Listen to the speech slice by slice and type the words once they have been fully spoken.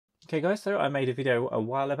Okay guys, so I made a video a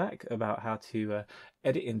while back about how to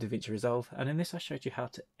edit in DaVinci Resolve, and in this I showed you how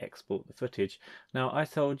to export the footage. Now I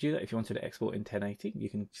told you that if you wanted to export in 1080 you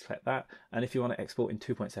can select that, and if you want to export in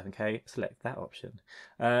 2.7K select that option.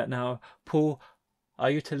 Now Paul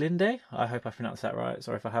Ayutalinde, I hope I pronounced that right,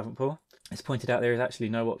 sorry if I haven't, Paul, it's pointed out there is actually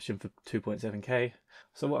no option for 2.7K.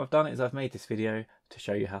 So what I've done is I've made this video to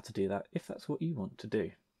show you how to do that if that's what you want to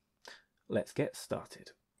do. Let's get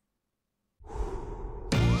started.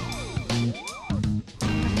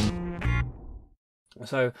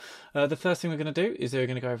 So the first thing we're going to do is we're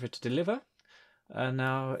going to go over to deliver.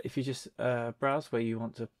 Now if you just browse where you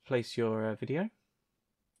want to place your video,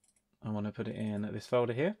 I want to put it in this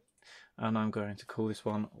folder here, and I'm going to call this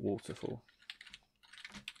one waterfall.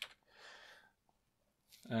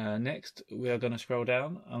 Next we are going to scroll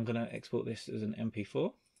down. I'm going to export this as an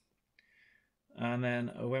MP4, and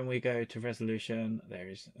then when we go to resolution there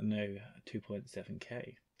is no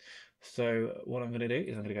 2.7K. So what I'm going to do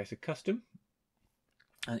is I'm going to go to custom.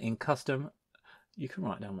 And in custom, you can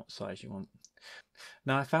write down what size you want.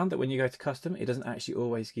 Now I found that when you go to custom, it doesn't actually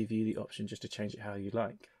always give you the option just to change it how you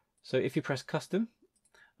like. So if you press custom,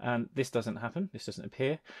 and this doesn't happen, this doesn't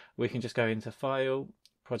appear, we can just go into File,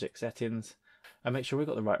 Project Settings, and make sure we've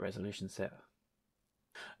got the right resolution set.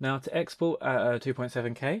 Now to export at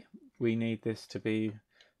 2.7K, we need this to be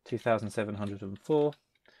 2704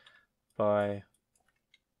 by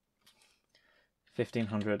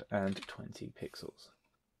 1520 pixels.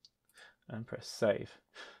 And press save.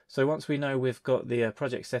 So once we know we've got the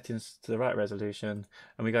project settings to the right resolution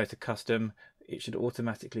and we go to custom, it should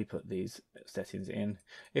automatically put these settings in.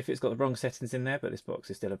 If it's got the wrong settings in there but this box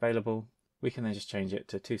is still available, we can then just change it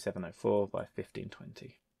to 2704 by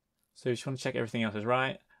 1520. So you just want to check everything else is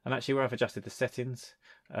right, and actually where I've adjusted the settings,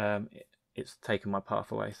 it's taken my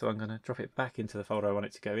path away, so I'm going to drop it back into the folder I want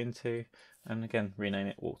it to go into, and again rename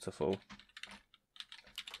it waterfall.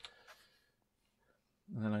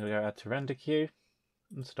 And then I'm going to go add to render queue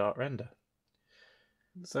and start render.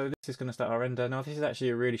 So this is going to start our render. Now this is actually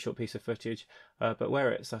a really short piece of footage, but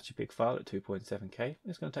where it's such a big file at 2.7K,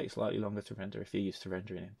 it's going to take slightly longer to render if you're used to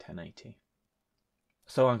rendering in 1080.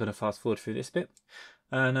 So I'm going to fast forward through this bit,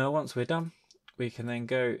 and once we're done, we can then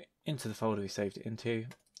go into the folder we saved it into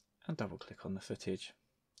and double click on the footage.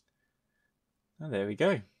 And there we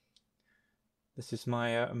go. This is my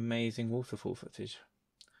amazing waterfall footage.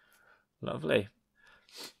 Lovely.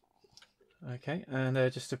 Okay, and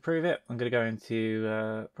just to prove it, I'm going to go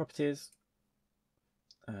into properties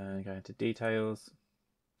and go into details.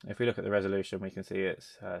 If we look at the resolution, we can see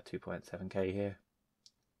it's 2.7K here.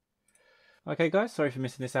 Okay guys, sorry for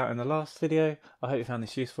missing this out in the last video. I hope you found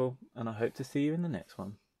this useful, and I hope to see you in the next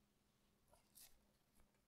one.